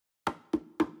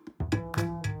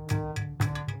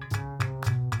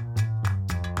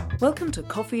Welcome to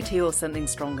Coffee, Tea or Something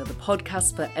Stronger, the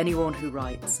podcast for anyone who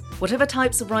writes. Whatever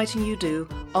types of writing you do,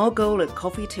 our goal at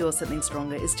Coffee, Tea or Something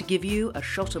Stronger is to give you a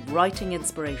shot of writing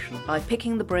inspiration by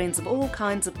picking the brains of all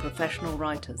kinds of professional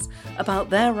writers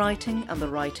about their writing and the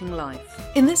writing life.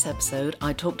 In this episode,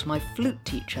 I talked to my flute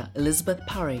teacher, Elizabeth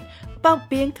Parry,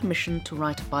 about being commissioned to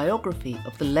write a biography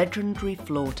of the legendary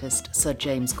flautist Sir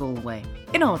James Galway.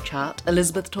 In our chat,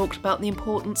 Elizabeth talked about the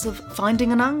importance of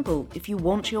finding an angle if you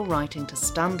want your writing to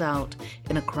stand out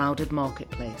in a crowded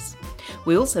marketplace.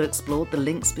 We also explored the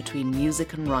links between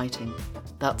music and writing.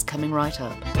 That's coming right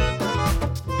up.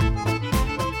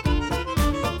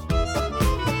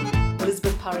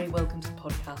 Elizabeth Parry, welcome to the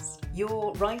podcast.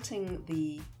 You're writing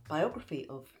the biography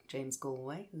of James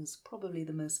Galway, who's probably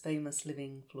the most famous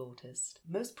living flautist.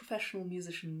 Most professional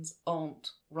musicians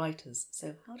aren't writers,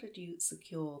 so how did you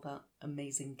secure that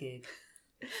amazing gig?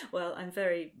 Well, I'm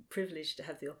very privileged to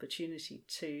have the opportunity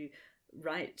to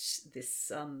write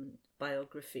this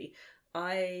biography.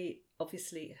 I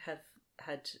obviously have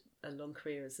had a long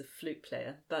career as a flute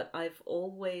player, but I've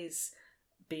always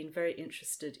been very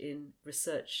interested in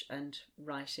research and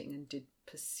writing and did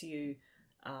pursue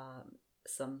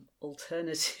some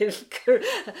alternative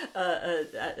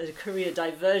a career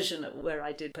diversion where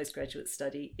I did postgraduate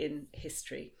study in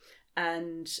history.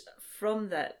 And from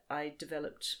that, I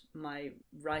developed my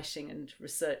writing and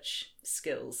research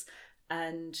skills.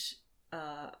 And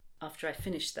after I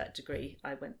finished that degree,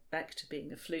 I went back to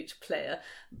being a flute player,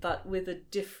 but with a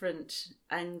different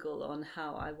angle on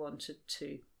how I wanted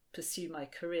to pursue my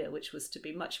career, which was to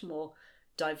be much more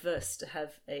diverse, to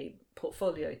have a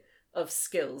portfolio of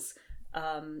skills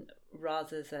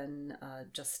rather than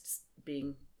just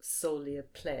being solely a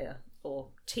player or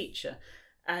teacher.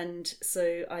 And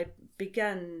so I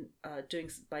began doing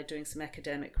some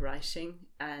academic writing,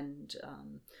 and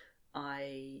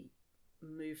I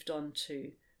moved on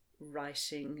to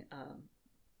writing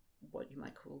what you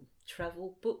might call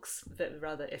travel books,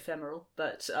 rather ephemeral,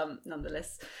 but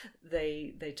nonetheless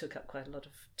they took up quite a lot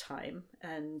of time,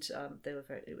 and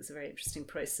it was a very interesting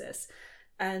process.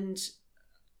 And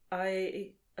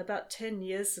about 10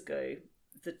 years ago,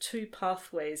 the two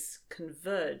pathways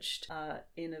converged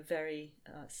in a very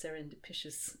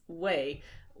serendipitous way,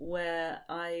 where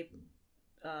I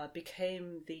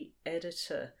became the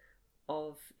editor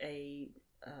of a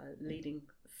leading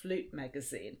flute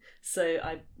magazine. So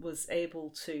I was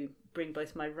able to bring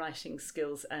both my writing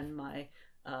skills and my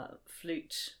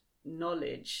flute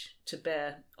knowledge to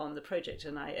bear on the project,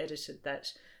 and I edited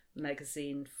that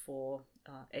magazine for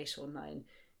 8 or 9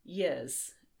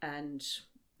 years, and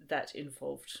that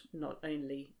involved not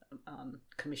only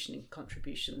commissioning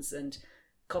contributions and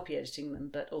copy editing them,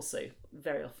 but also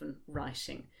very often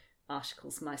writing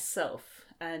articles myself.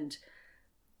 And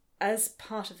as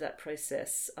part of that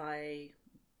process, I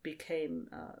became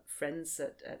friends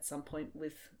at some point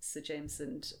with Sir James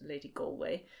and Lady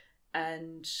Galway,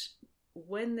 and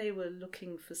when they were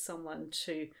looking for someone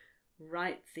to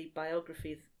write the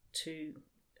biography to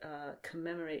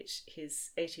commemorate his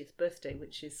 80th birthday,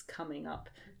 which is coming up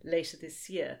later this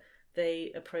year,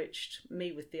 they approached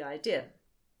me with the idea,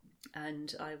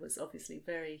 and I was obviously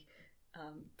very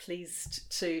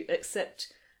pleased to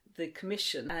accept the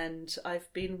commission, and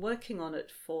I've been working on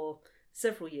it for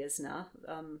several years now.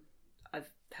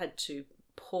 I've had to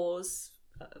pause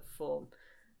for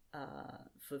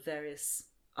various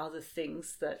other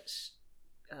things that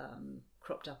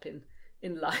cropped up in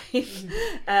life,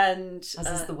 and as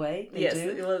is the way they yes,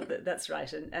 do. Well, that's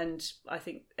right, and I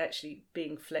think actually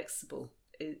being flexible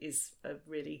is a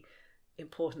really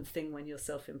important thing when you're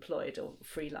self-employed or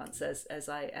freelance, as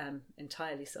I am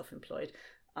entirely self-employed.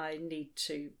 I need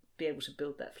to be able to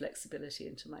build that flexibility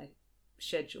into my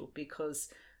schedule, because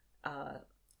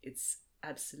it's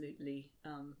absolutely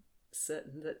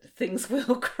certain that things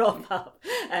will crop up.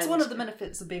 And it's one of the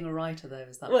benefits of being a writer, though,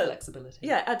 is that flexibility.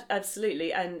 Yeah,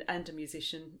 absolutely, and a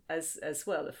musician as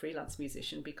well, a freelance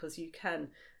musician, because you can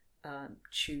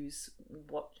choose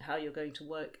how you're going to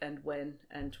work and when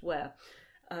and where.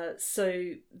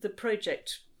 So the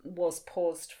project was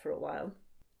paused for a while,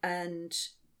 and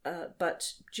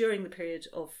but during the period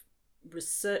of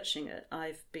researching it,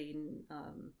 I've been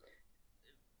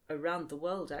around the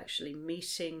world actually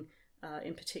meeting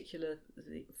in particular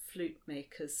the flute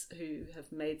makers who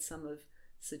have made some of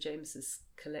Sir James's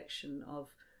collection of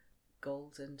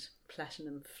gold and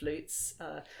platinum flutes.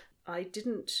 I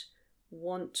didn't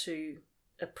want to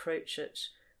approach it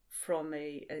from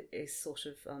a sort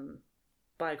of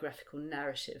biographical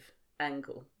narrative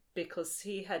angle, because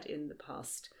he had in the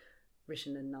past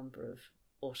written a number of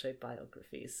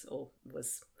autobiographies or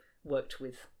was worked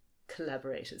with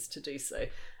collaborators to do so.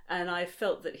 And I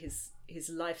felt that his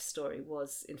life story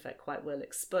was, in fact, quite well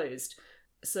exposed.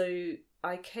 So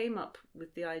I came up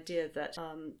with the idea that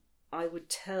I would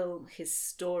tell his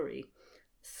story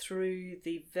through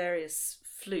the various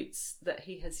flutes that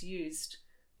he has used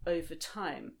over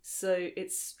time. So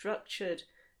it's structured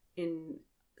in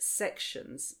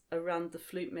sections around the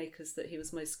flute makers that he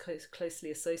was most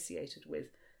closely associated with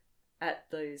at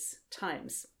those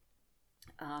times,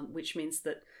 which means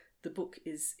that the book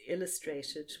is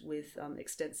illustrated with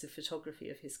extensive photography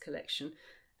of his collection.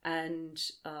 And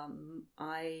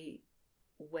I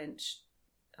went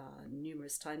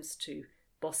numerous times to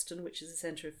Boston, which is a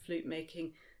centre of flute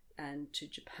making, and to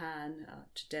Japan,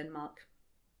 to Denmark,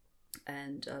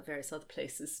 and various other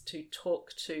places to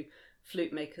talk to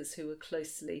flute makers who were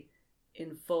closely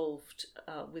involved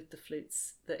with the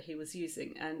flutes that he was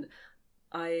using. And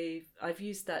I've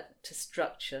used that to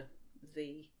structure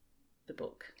the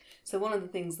book. So one of the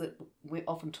things that we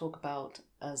often talk about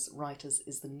as writers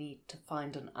is the need to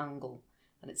find an angle,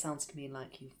 and it sounds to me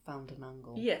like you found an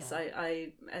angle. Yes,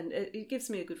 and it gives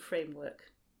me a good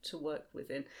framework to work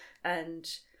within. And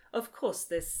of course,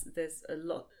 there's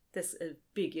a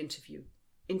big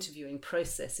interviewing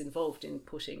process involved in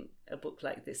putting a book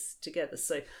like this together.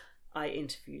 So I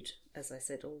interviewed, as I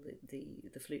said, all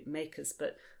the flute makers,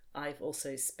 but I've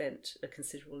also spent a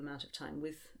considerable amount of time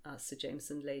with Sir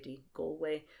James and Lady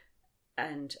Galway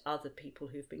and other people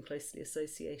who've been closely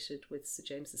associated with Sir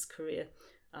James's career,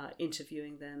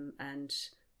 interviewing them and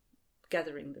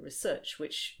gathering the research,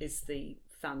 which is the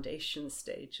foundation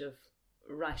stage of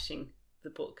writing the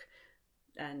book.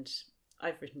 And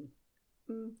I've written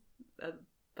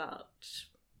about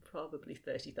probably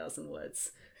 30,000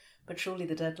 words. But surely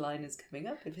the deadline is coming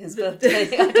up with his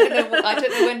birthday. I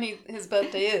don't know when his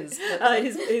birthday is. But...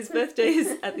 his birthday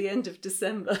is at the end of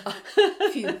December.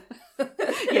 Phew.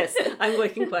 Yes, I'm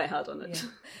working quite hard on it. Yeah.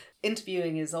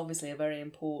 Interviewing is obviously a very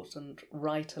important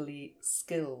writerly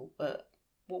skill, but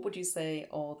what would you say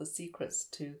are the secrets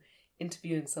to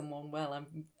interviewing someone well?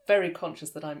 I'm very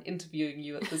conscious that I'm interviewing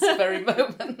you at this very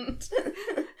moment.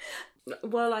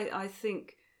 Well, I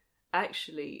think...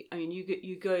 Actually, I mean,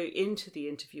 you go into the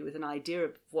interview with an idea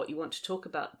of what you want to talk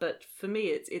about, but for me,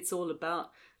 it's all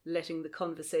about letting the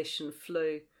conversation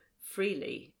flow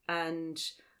freely. And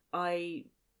I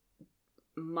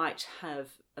might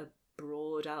have a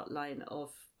broad outline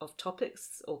of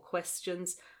topics or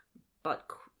questions, but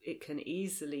it can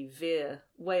easily veer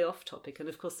way off topic. And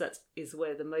of course, that is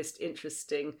where the most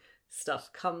interesting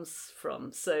stuff comes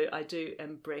from. So I do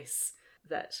embrace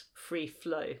that free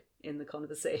flow in the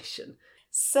conversation.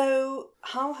 So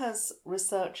how has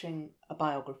researching a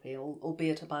biography,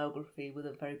 albeit a biography with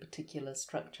a very particular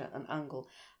structure and angle,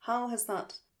 how has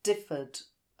that differed,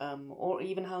 or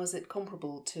even how is it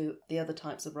comparable to the other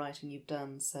types of writing you've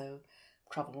done, so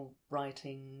travel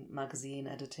writing, magazine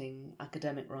editing,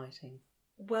 academic writing?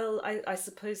 Well, I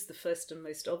suppose the first and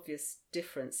most obvious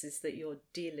difference is that you're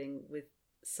dealing with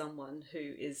someone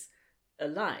who is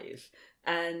alive,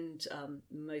 and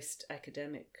most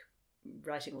academic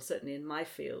writing, or certainly in my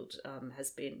field,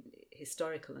 has been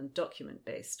historical and document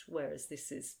based, whereas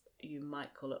this is, you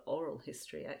might call it oral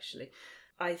history actually.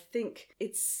 I think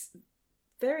it's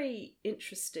very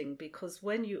interesting because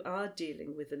when you are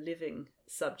dealing with a living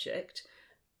subject,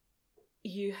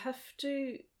 you have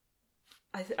to,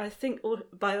 I think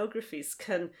biographies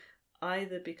can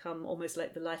either become almost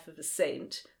like the life of a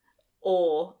saint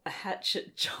or a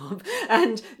hatchet job,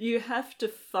 and you have to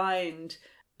find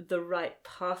the right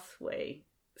pathway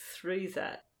through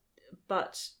that.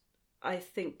 But I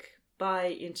think by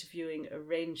interviewing a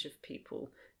range of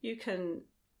people, you can,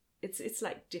 it's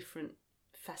like different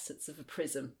facets of a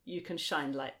prism. You can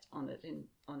shine light on it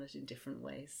in different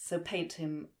ways. So paint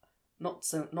him not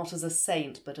as a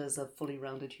saint, but as a fully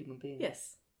rounded human being.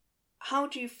 Yes. How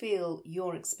do you feel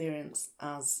your experience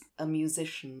as a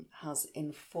musician has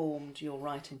informed your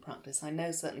writing practice? I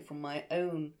know certainly from my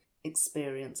own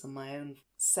experience and my own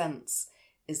sense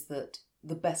is that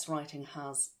the best writing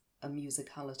has a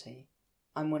musicality.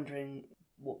 I'm wondering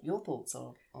what your thoughts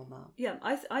are on that. Yeah,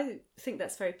 I think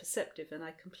that's very perceptive, and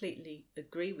I completely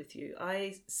agree with you.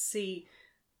 I see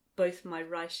both my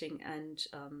writing and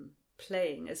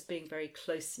playing as being very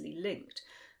closely linked.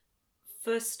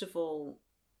 First of all,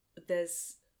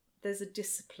 there's a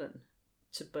discipline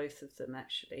to both of them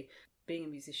actually. Being a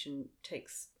musician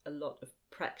takes a lot of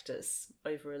practice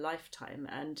over a lifetime,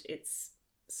 and it's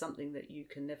something that you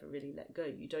can never really let go.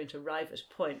 You don't arrive at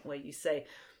a point where you say,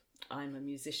 I'm a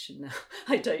musician now,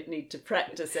 I don't need to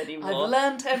practice anymore. I've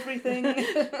learned everything.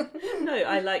 No,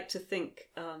 I like to think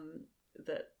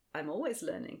that I'm always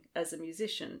learning as a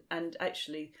musician, and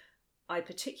actually I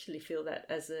particularly feel that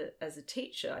as a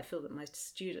teacher, I feel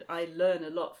that I learn a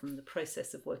lot from the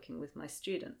process of working with my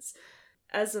students.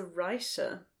 As a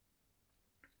writer,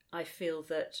 I feel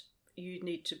that you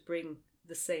need to bring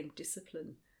the same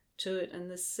discipline to it and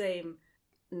the same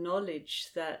knowledge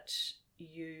that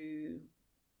you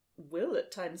will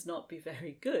at times not be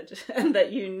very good, and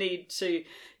that you need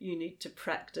to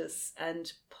practice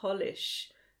and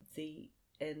polish the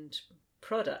end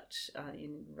product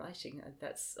in writing.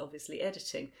 That's obviously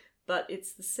editing, but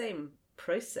it's the same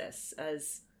process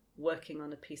as working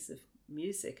on a piece of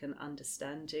music and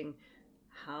understanding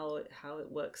how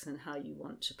it works and how you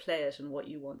want to play it and what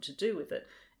you want to do with it.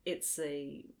 It's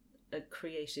a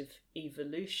creative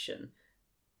evolution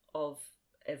of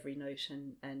every note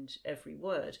and every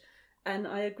word. And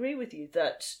I agree with you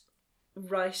that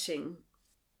writing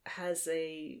has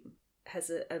a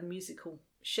musical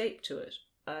shape to it.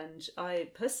 And I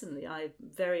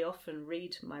very often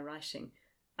read my writing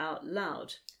out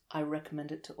loud. I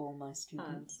recommend it to all my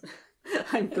students.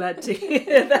 I'm glad to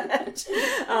hear that.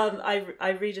 I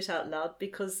read it out loud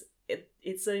because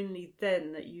it's only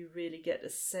then that you really get a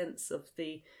sense of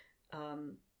the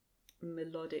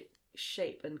melodic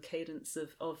shape and cadence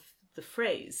of the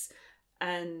phrase.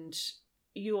 And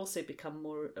you also become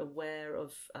more aware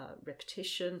of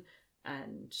repetition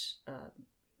and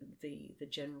the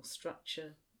general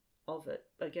structure of it.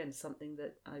 Again, something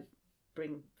that I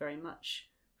bring very much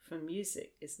from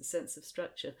music is the sense of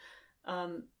structure.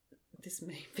 This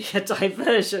may be a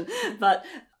diversion, but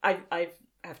I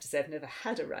have to say I've never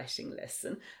had a writing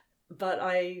lesson, but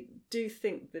I do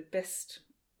think the best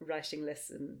writing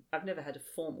lesson, I've never had a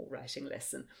formal writing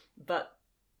lesson, but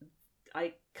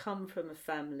I come from a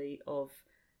family of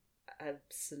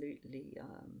absolutely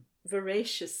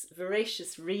voracious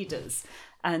readers,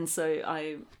 and so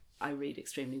I read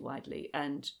extremely widely,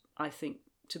 and I think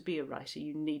to be a writer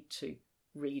you need to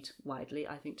read widely.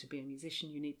 I think to be a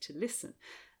musician you need to listen,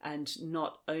 and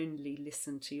not only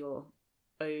listen to your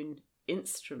own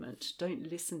instrument.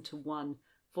 Don't listen to one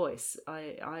voice.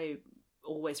 I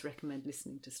always recommend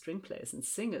listening to string players and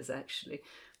singers, actually,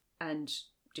 and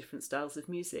different styles of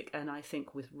music. And I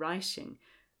think with writing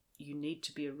you need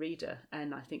to be a reader,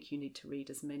 and I think you need to read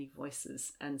as many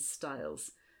voices and styles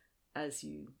as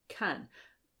you can.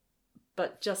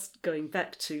 But just going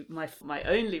back to my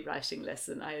only writing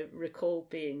lesson, I recall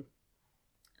being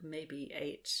maybe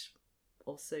 8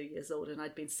 or so years old, and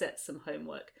I'd been set some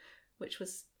homework, which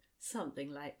was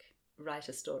something like write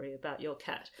a story about your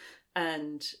cat.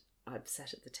 And I'd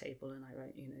sat at the table and I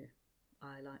wrote,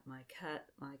 I like my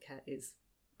cat is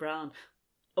brown,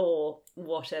 or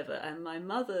whatever. And my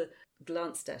mother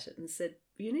glanced at it and said,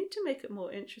 you need to make it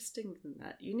more interesting than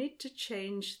that. You need to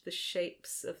change the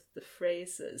shapes of the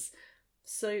phrases.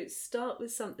 So start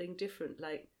with something different,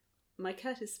 like, my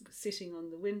cat is sitting on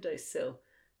the windowsill.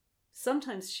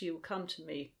 Sometimes she will come to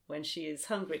me when she is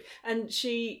hungry. And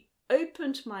she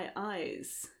opened my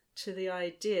eyes to the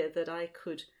idea that I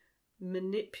could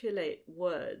manipulate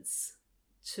words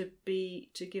to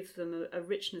give them a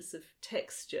richness of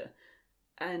texture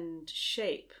and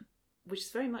shape, which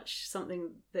is very much something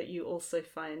that you also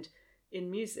find in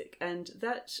music. And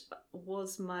that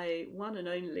was my one and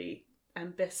only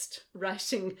and best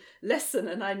writing lesson,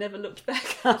 and I never looked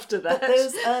back after that. But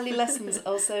those early lessons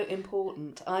are so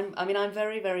important. I'm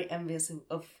very, very envious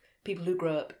of people who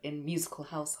grow up in musical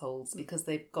households, because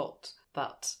they've got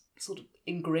that sort of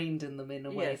ingrained in them in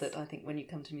a way that I think when you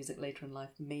come to music later in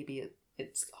life, maybe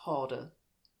it's harder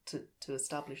to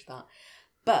establish that.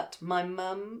 But my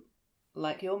mum,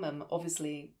 like your mum,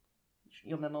 obviously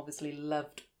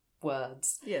loved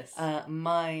words. Yes.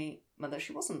 My mother,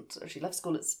 she left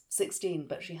school at 16,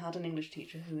 but she had an English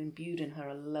teacher who imbued in her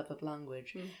a love of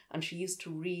language. And she used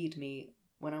to read me,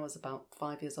 when I was about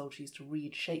 5 years old, she used to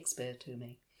read Shakespeare to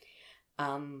me.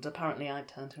 And apparently I'd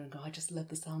turn to her and go, I just love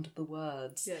the sound of the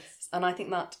words. Yes. And I think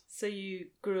that... So you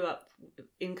grew up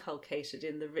inculcated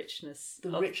in the richness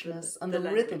and the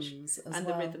rhythms as and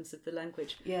well. the rhythms of the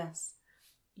language. Yes.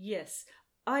 Yes.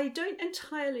 I don't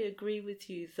entirely agree with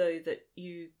you, though, that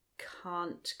you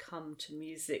can't come to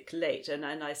music late. And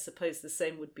I suppose the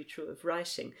same would be true of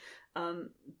writing.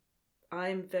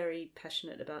 I'm very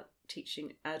passionate about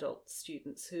teaching adult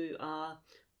students who are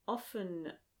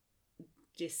often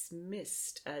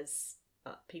dismissed as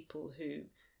people who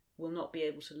will not be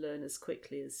able to learn as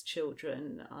quickly as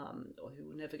children, or who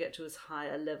will never get to as high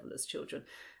a level as children.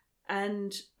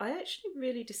 And I actually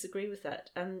really disagree with that.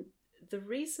 And the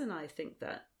reason I think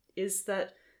that is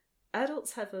that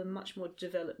adults have a much more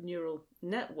developed neural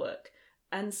network,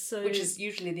 and so which is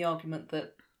usually the argument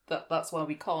that's why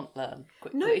we can't learn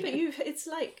quickly. No, but it's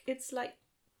like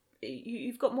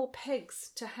you've got more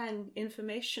pegs to hang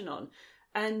information on,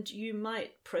 and you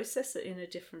might process it in a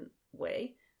different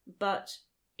way, but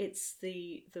it's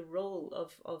the role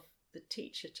of the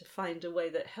teacher to find a way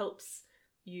that helps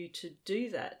you to do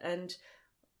that. And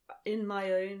in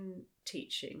my own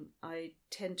teaching, I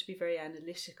tend to be very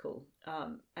analytical,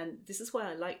 and this is why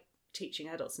I like teaching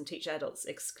adults and teach adults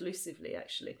exclusively,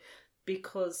 actually,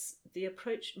 because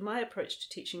my approach to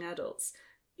teaching adults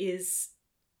is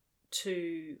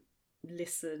to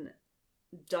listen,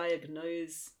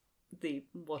 diagnose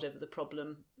whatever the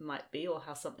problem might be or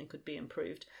how something could be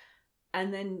improved,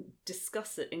 and then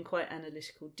discuss it in quite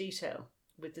analytical detail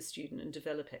with the student and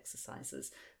develop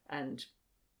exercises and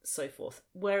so forth.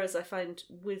 Whereas I find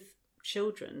with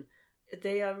children,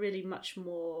 they are really much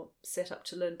more set up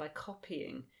to learn by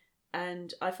copying,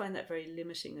 and I find that very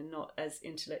limiting and not as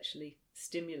intellectually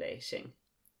stimulating.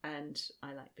 And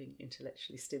I like being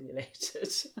intellectually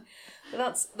stimulated.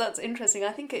 That's interesting.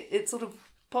 I think it's sort of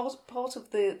part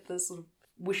of the sort of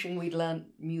wishing we'd learned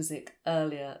music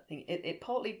earlier thing. It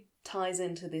partly ties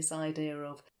into this idea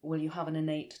of, well, you have an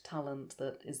innate talent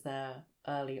that is there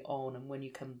early on, and when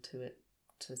you come to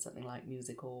something like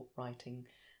music or writing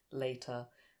later,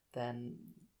 then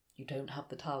you don't have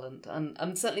the talent.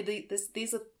 And certainly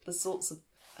these are the sorts of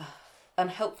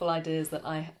unhelpful ideas that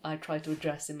I try to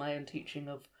address in my own teaching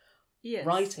of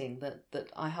writing, that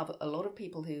I have a lot of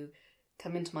people who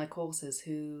come into my courses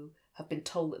who have been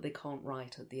told that they can't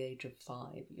write at the age of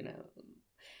 5,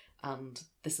 and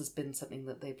this has been something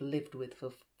that they've lived with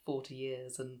for 40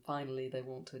 years, and finally they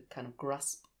want to kind of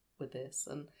grasp with this.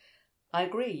 And I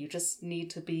agree, you just need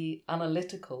to be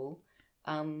analytical,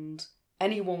 and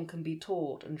anyone can be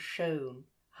taught and shown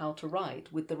how to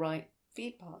write with the right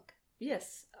feedback.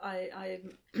 Yes,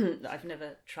 I've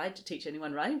never tried to teach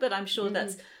anyone writing, but I'm sure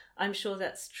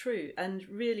that's true. And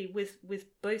really,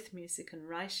 with both music and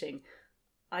writing,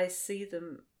 I see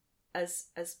them as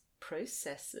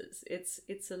processes.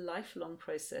 It's a lifelong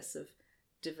process of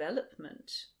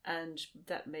development, and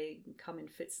that may come in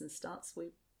fits and starts.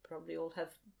 We probably all have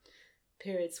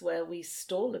periods where we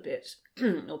stall a bit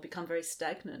or become very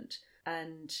stagnant,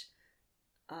 and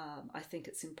I think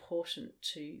it's important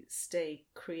to stay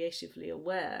creatively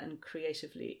aware and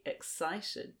creatively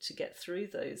excited to get through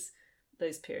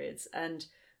those periods. And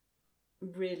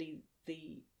really,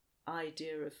 the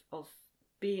idea of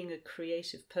being a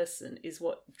creative person is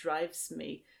what drives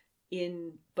me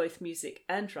in both music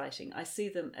and writing. I see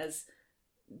them as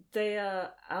they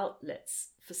are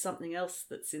outlets for something else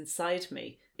that's inside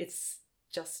me. It's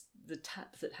just the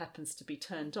tap that happens to be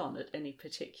turned on at any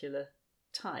particular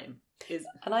time.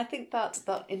 And I think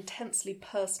that intensely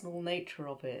personal nature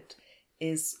of it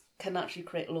can actually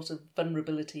create a lot of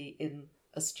vulnerability in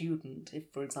a student. If,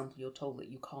 for example, you're told that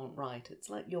you can't write, it's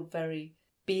like your very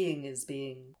being is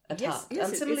being attacked. Yes,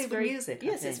 and similarly with music.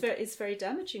 Yes, it's very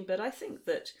damaging. But I think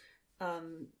that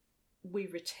we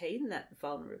retain that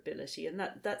vulnerability, and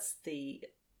that's the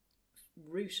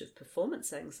root of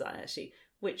performance anxiety,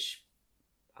 which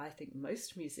I think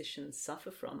most musicians suffer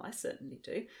from. I certainly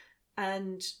do.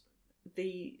 And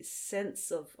the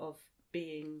sense of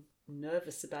being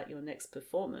nervous about your next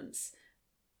performance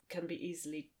can be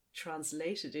easily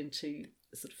translated into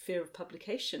a sort of fear of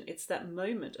publication. It's that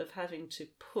moment of having to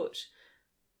put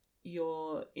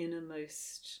your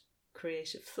innermost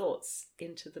creative thoughts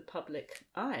into the public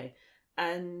eye.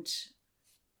 And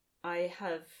I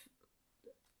have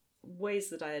ways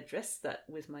that I address that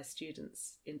with my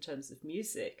students in terms of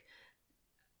music,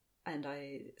 and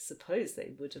I suppose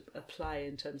they would apply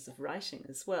in terms of writing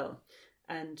as well.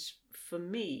 And for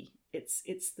me, it's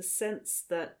the sense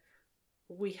that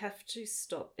we have to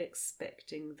stop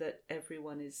expecting that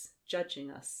everyone is judging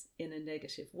us in a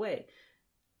negative way.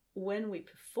 When we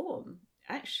perform,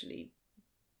 actually,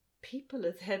 people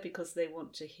are there because they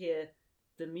want to hear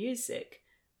the music.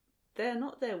 They're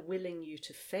not there willing you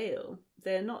to fail.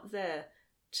 They're not there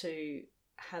to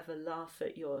have a laugh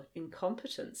at your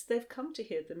incompetence. They've come to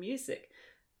hear the music,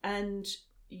 and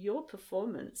your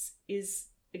performance is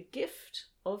a gift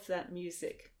of that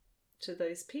music to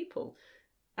those people.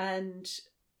 And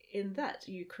in that,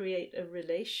 you create a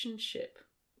relationship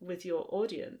with your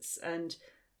audience, and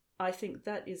I think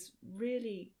that is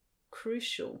really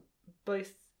crucial,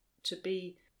 both to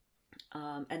be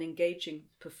an engaging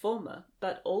performer,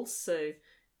 but also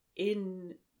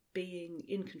in being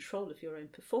in control of your own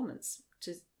performance,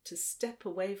 to step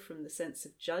away from the sense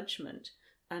of judgment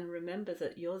and remember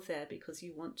that you're there because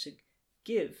you want to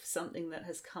give something that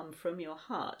has come from your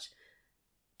heart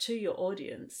to your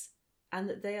audience, and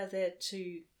that they are there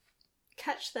to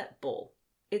catch that ball.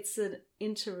 It's an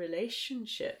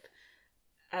interrelationship,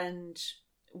 and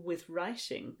with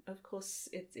writing, of course,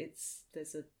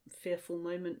 there's a fearful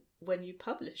moment when you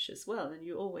publish as well, and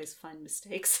you always find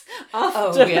mistakes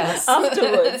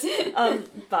afterwards.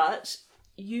 But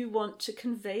you want to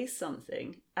convey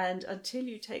something, and until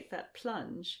you take that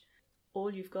plunge,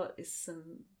 all you've got is some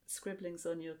scribblings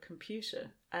on your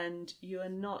computer, and you are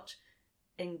not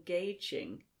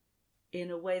engaging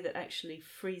in a way that actually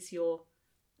frees your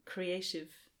creative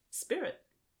spirit,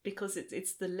 because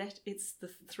it's the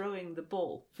throwing the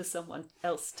ball for someone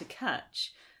else to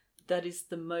catch that is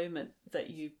the moment that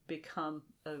you become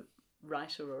a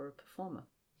writer or a performer.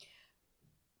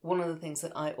 One of the things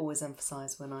that I always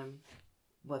emphasise when I'm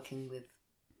working with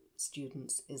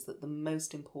students is that the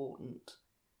most important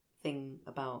thing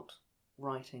about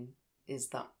writing is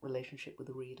that relationship with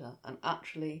the reader, and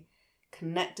actually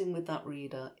connecting with that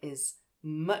reader is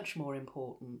much more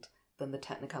important than the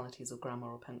technicalities of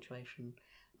grammar or punctuation.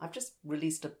 I've just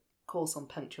released a course on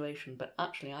punctuation, but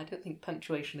actually I don't think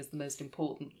punctuation is the most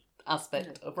important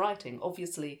aspect of writing.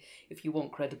 Obviously, if you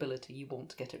want credibility, you want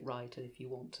to get it right, and if you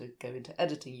want to go into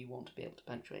editing, you want to be able to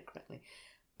punctuate correctly.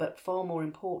 But far more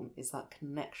important is that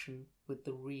connection with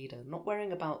the reader, not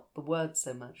worrying about the words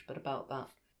so much, but about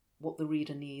that, what the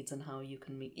reader needs and how you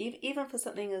can meet, even for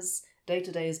something as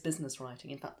day-to-day as business writing,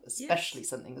 in fact, especially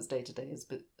something as day-to-day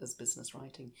as business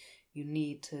writing, you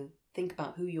need to think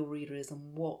about who your reader is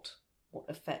and what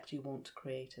effect you want to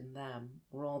create in them,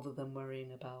 rather than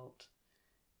worrying about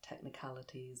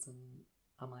technicalities and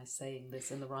am I saying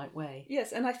this in the right way?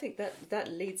 Yes, and I think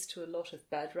that leads to a lot of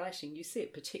bad writing. You see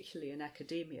it particularly in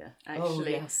academia,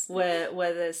 actually,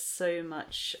 where there's so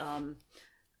much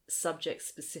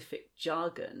subject-specific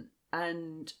jargon,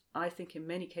 and I think in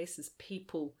many cases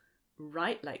people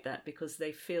write like that because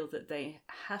they feel that they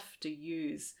have to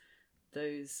use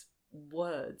those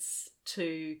words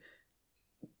to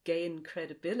gain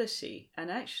credibility, and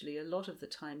actually a lot of the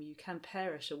time you can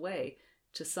pare it away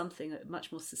to something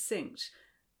much more succinct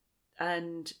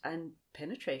and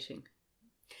penetrating.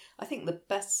 I think the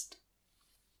best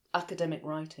academic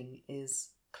writing is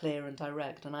clear and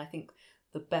direct, and I think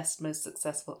the best, most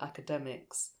successful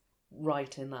academics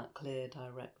write in that clear,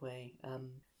 direct way.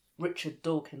 Richard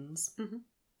Dawkins,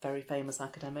 very famous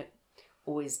academic,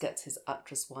 always gets his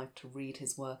actress wife to read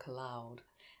his work aloud,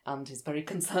 and is very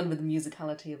concerned with the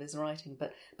musicality of his writing.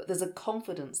 But there's a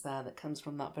confidence there that comes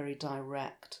from that very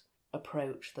direct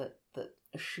approach that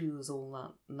eschews all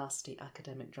that nasty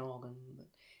academic jargon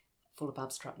full of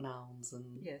abstract nouns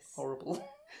and horrible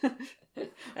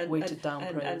weighted down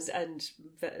prose and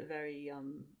very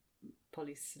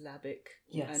polysyllabic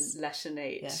and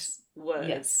Latinate words.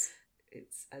 Yes.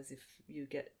 It's as if you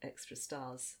get extra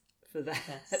stars for that.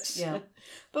 Yes. Yeah,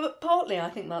 but partly I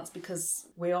think that's because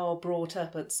we are brought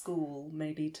up at school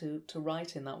maybe to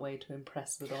write in that way, to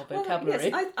impress with our vocabulary.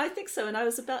 Yes, I think so, and I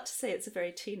was about to say it's a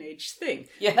very teenage thing.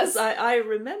 Yes. I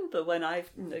remember when I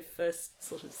first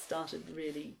sort of started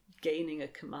really gaining a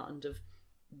command of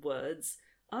words,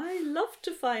 I loved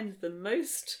to find the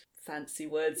most fancy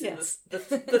words. Yes. The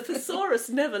thesaurus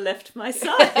never left my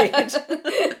side.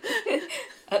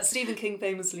 Stephen King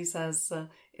famously says,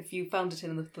 if you found it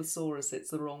in a thesaurus, it's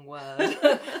the wrong word.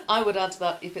 I would add to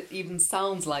that, if it even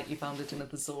sounds like you found it in a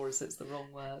thesaurus, it's the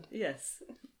wrong word. Yes,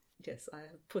 I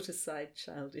have put aside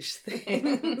childish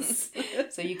things.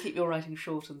 So you keep your writing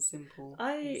short and simple.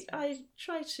 I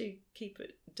try to keep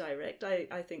it direct.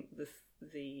 I think the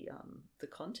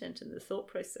content and the thought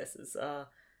processes are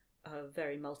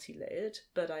very multi-layered,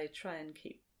 but I try and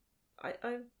keep... I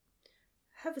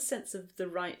have a sense of the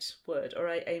right word, or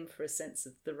I aim for a sense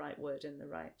of the right word in the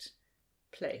right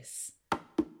place.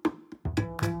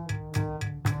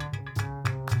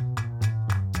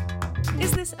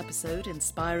 Is this episode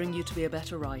inspiring you to be a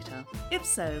better writer? If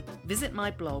so, visit my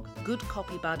blog,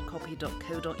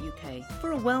 goodcopybadcopy.co.uk,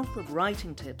 for a wealth of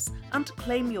writing tips and to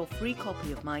claim your free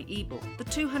copy of my ebook, The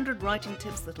 200 Writing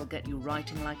Tips That'll Get You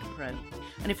Writing Like a Pro.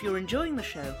 And if you're enjoying the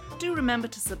show, do remember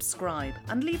to subscribe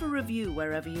and leave a review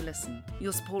wherever you listen.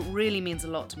 Your support really means a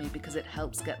lot to me because it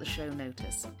helps get the show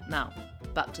noticed. Now,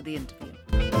 back to the interview.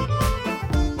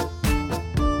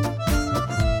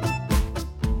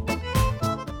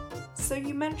 So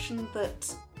you mentioned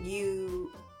that you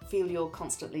feel you're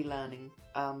constantly learning,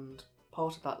 and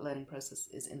part of that learning process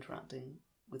is interacting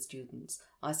with students.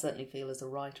 I certainly feel as a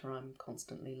writer I'm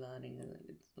constantly learning.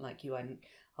 Like you,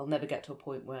 I'll never get to a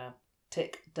point where,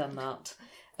 tick, done that.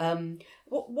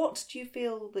 What do you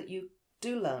feel that you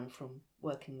do learn from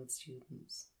working with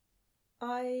students?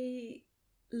 I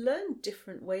learn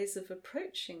different ways of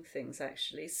approaching things,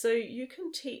 actually. So you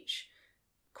can teach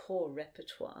core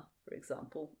repertoire for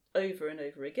example, over and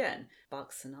over again,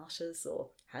 Bach sonatas or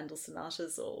Handel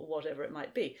sonatas or whatever it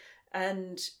might be.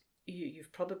 And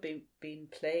you've probably been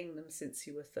playing them since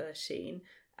you were 13,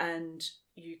 and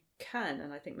you can,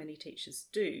 and I think many teachers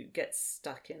do, get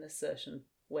stuck in a certain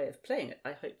way of playing it.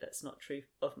 I hope that's not true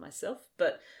of myself,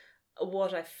 but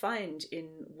what I find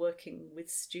in working with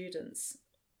students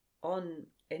on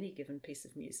any given piece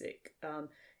of music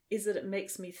is that it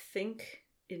makes me think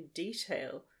in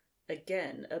detail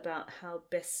again about how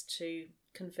best to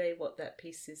convey what that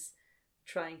piece is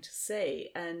trying to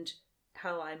say and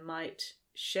how I might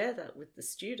share that with the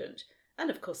student. And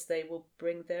of course they will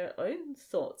bring their own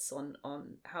thoughts on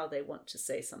how they want to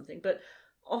say something, but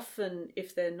often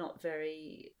if they're not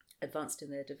very advanced in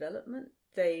their development,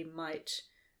 they might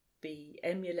be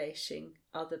emulating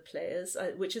other players,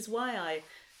 which is why I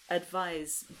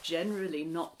advise generally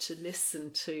not to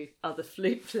listen to other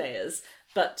flute players,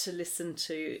 but to listen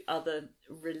to other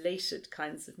related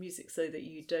kinds of music so that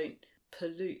you don't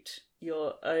pollute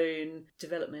your own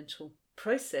developmental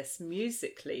process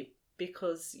musically,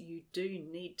 because you do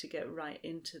need to get right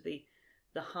into the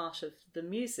heart of the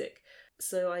music.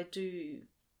 So I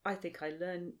think I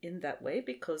learn in that way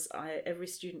because every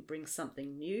student brings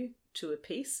something new to a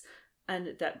piece,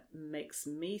 and that makes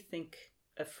me think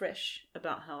afresh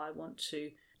about how I want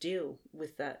to deal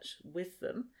with that with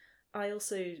them. I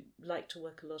also like to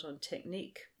work a lot on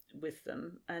technique with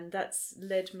them, and that's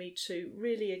led me to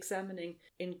really examining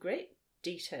in great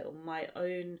detail my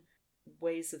own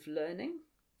ways of learning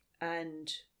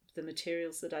and the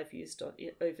materials that I've used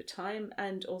over time,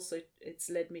 and also it's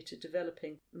led me to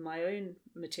developing my own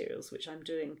materials, which I'm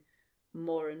doing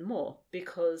more and more,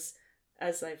 because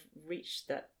as I've reached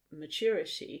that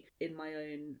maturity in my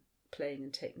own playing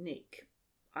and technique,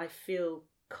 I feel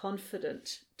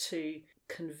confident to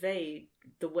convey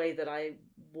the way that I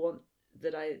want,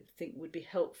 that I think would be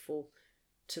helpful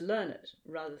to learn it,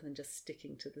 rather than just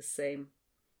sticking to the same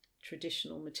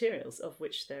traditional materials, of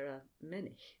which there are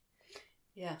many.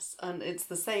 Yes, and it's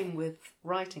the same with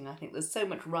writing. I think there's so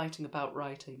much writing about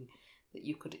writing that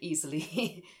you could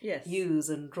easily yes. use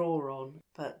and draw on,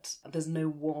 but there's no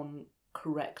one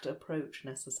correct approach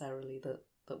necessarily that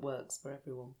works for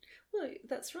everyone. Well,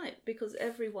 that's right, because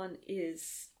everyone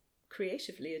is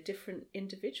creatively a different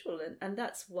individual, and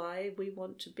that's why we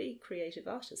want to be creative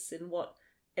artists in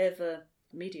whatever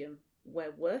medium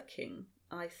we're working.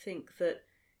 I think that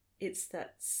it's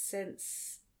that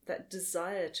sense, that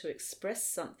desire to express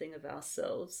something of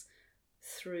ourselves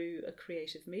through a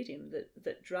creative medium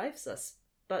that drives us.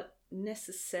 But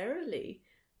necessarily,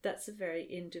 that's a very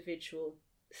individual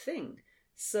thing.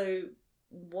 So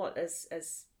what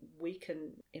as we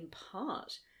can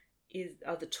impart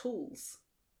are the tools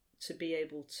to be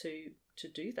able to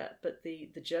do that. But the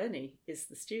journey is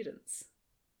the students.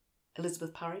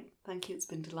 Elizabeth Parry, thank you. It's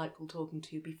been delightful talking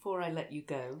to you. Before I let you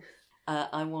go,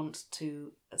 I want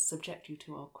to subject you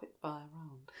to our quick fire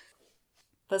round.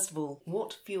 First of all,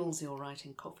 what fuels your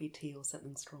writing? Coffee, tea, or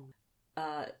something strong?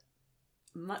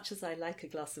 Much as I like a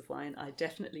glass of wine, I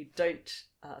definitely don't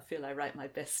feel I write my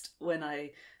best when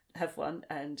I have one,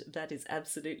 and that is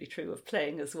absolutely true of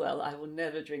playing as well. I will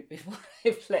never drink before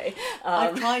I play.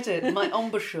 I've tried it. My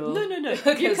embouchure no,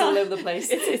 goes all over the place.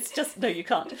 It's just, no, you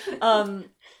can't.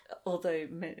 Although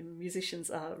musicians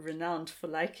are renowned for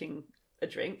liking a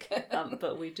drink,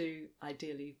 but we do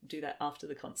ideally do that after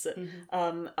the concert.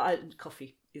 Mm-hmm.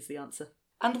 Coffee is the answer.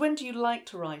 And when do you like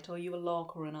to write? Are you a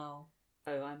lark or an owl?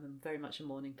 Oh, I'm very much a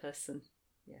morning person,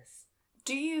 yes.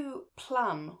 Do you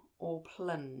plan or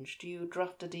plunge? Do you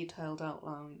draft a detailed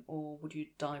outline, or would you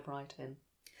dive right in?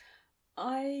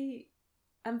 I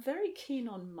am very keen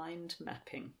on mind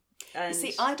mapping. And you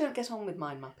see, I don't get on with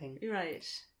mind mapping. Right.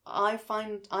 I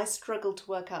find I struggle to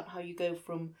work out how you go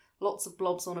from lots of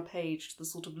blobs on a page to the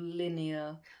sort of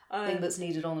linear thing that's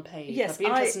needed on a page. Yes, I'd be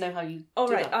interested to know how you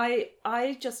do right. that.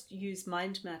 I just use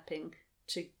mind mapping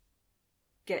to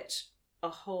get a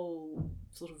whole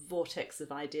sort of vortex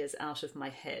of ideas out of my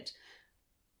head.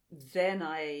 Then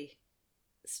I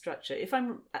structure. If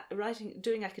I'm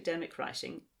doing academic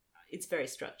writing, it's very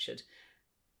structured.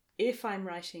 If I'm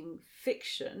writing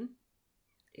fiction,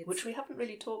 which we haven't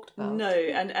really talked about. No,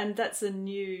 and that's a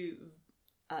new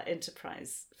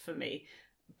enterprise for me,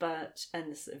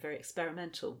 and it's very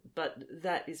experimental, but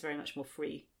that is very much more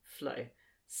free flow.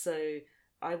 So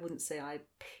I wouldn't say I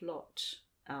plot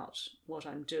out what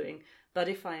I'm doing, but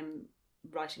if I'm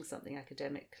writing something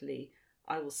academically,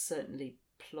 I will certainly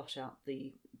plot out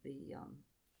the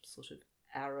sort of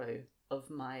arrow of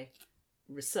my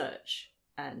research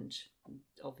and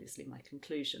obviously my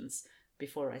conclusions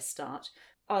before I start.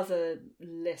 Other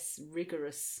less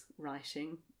rigorous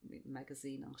writing,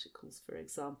 magazine articles, for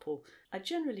example. I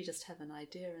generally just have an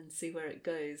idea and see where it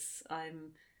goes.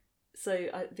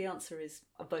 The answer is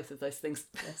both of those things.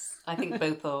 Yes, I think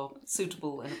both are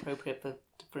suitable and appropriate for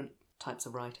different types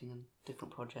of writing and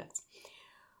different projects.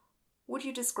 Would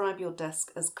you describe your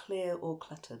desk as clear or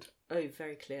cluttered? Oh,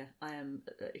 very clear. I am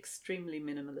extremely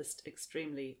minimalist,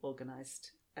 extremely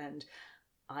organised, and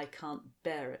I can't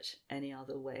bear it any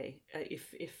other way.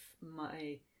 If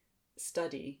my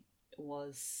study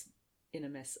was in a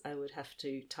mess, I would have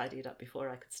to tidy it up before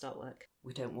I could start work.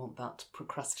 We don't want that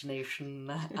procrastination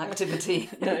activity.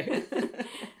 No.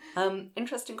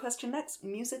 Interesting question next.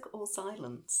 Music or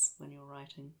silence when you're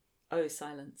writing? Oh,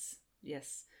 silence.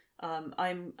 Yes.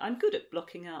 I'm good at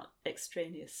blocking out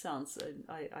extraneous sounds.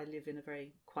 I live in a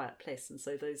very quiet place, and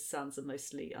so those sounds are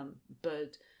mostly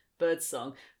bird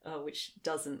song, which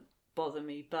doesn't bother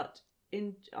me. But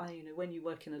when you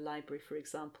work in a library, for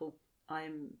example,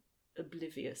 I'm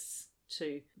oblivious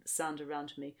to the sound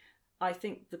around me. I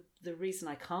think the reason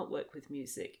I can't work with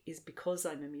music is because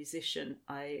I'm a musician.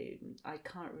 I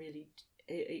can't really.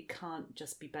 It can't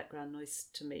just be background noise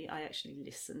to me. I actually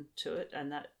listen to it,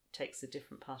 and that takes a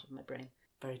different part of my brain.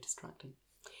 Very distracting.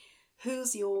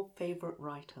 Who's your favourite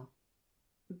writer?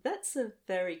 That's a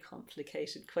very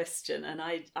complicated question, and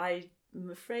I'm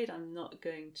afraid I'm not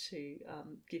going to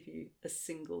give you a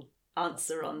single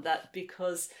answer on that,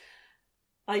 because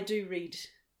I do read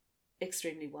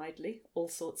extremely widely, all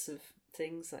sorts of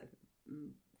things, like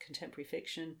contemporary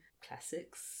fiction,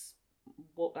 classics,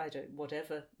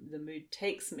 whatever the mood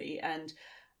takes me, and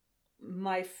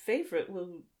my favourite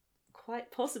will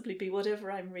quite possibly be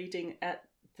whatever I'm reading at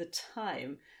the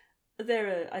time.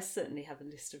 I certainly have a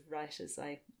list of writers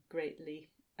I greatly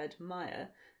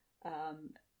admire,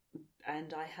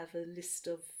 and I have a list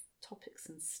of topics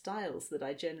and styles that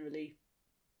I generally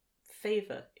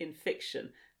favour in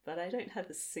fiction, but I don't have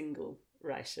a single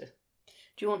writer.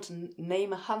 Do you want to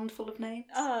name a handful of names?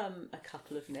 A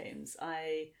couple of names.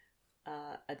 I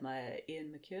admire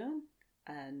Ian McEwan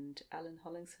and Alan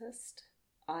Hollinghurst.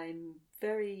 I'm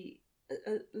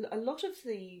a lot of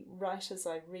the writers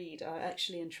I read are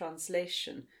actually in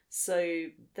translation, so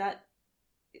that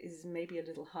is maybe a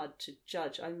little hard to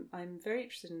judge. I'm very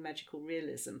interested in magical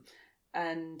realism,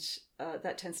 and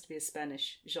that tends to be a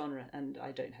Spanish genre, and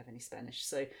I don't have any Spanish,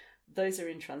 so those are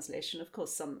in translation. Of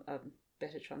course, some are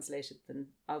better translated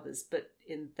than others, but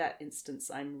in that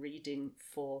instance, I'm reading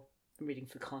for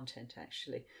content,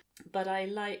 actually. But I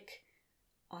like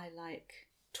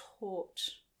taut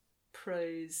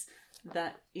prose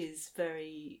that is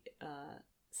very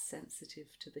sensitive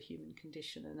to the human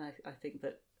condition, and I think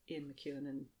that Ian McEwan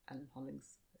and Alan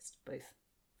Hollinghurst are both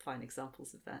fine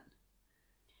examples of that.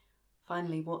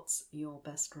 Finally, what's your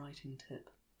best writing tip?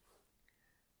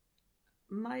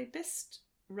 My best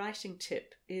writing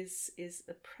tip is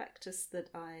a practice that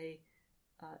I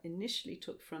initially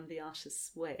took from The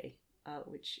Artist's Way,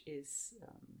 which is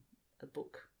a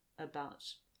book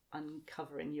about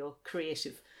uncovering your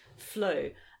creative flow,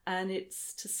 and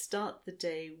it's to start the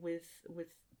day with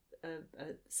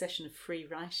a session of free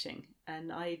writing.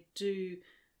 And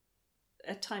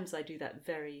at times I do that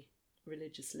very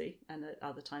religiously, and at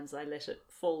other times I let it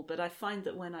fall, but I find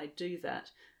that when I do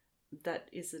that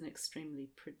is an extremely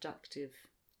productive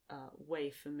way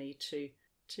for me to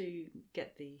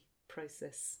get the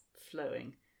process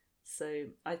flowing. So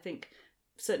I think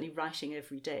certainly writing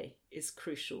every day is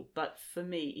crucial, but for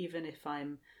me, even if I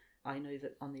know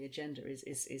that on the agenda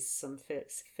is some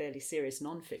fairly serious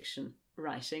non-fiction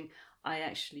writing, I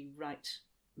actually write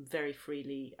very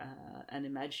freely and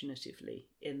imaginatively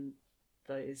in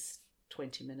those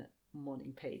 20-minute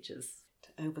morning pages.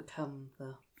 To overcome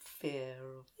the fear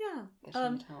of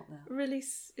getting it out there. It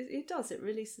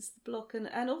releases the block,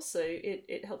 and also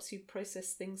it helps you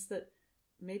process things that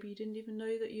maybe you didn't even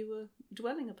know that you were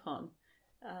dwelling upon.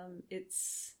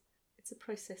 It's a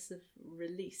process of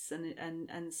release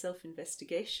and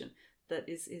self-investigation that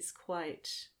is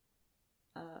quite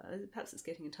perhaps it's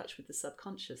getting in touch with the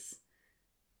subconscious,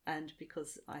 and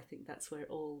because I think that's where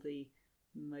all the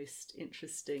most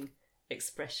interesting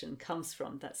expression comes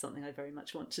from, that's something I very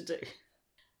much want to do.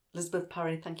 Elizabeth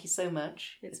Parry, thank you so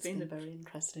much. It's been very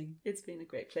interesting. It's been a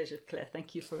great pleasure, Claire.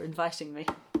 Thank you for inviting me.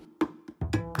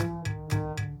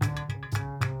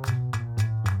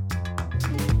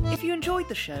 If you enjoyed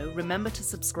the show, remember to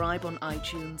subscribe on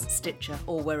iTunes, Stitcher,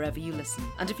 or wherever you listen.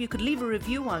 And if you could leave a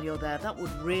review while you're there, that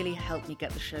would really help me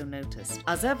get the show noticed.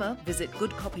 As ever, visit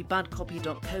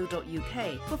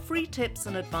goodcopybadcopy.co.uk for free tips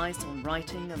and advice on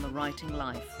writing and the writing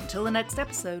life. Until the next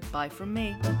episode, bye from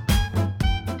me.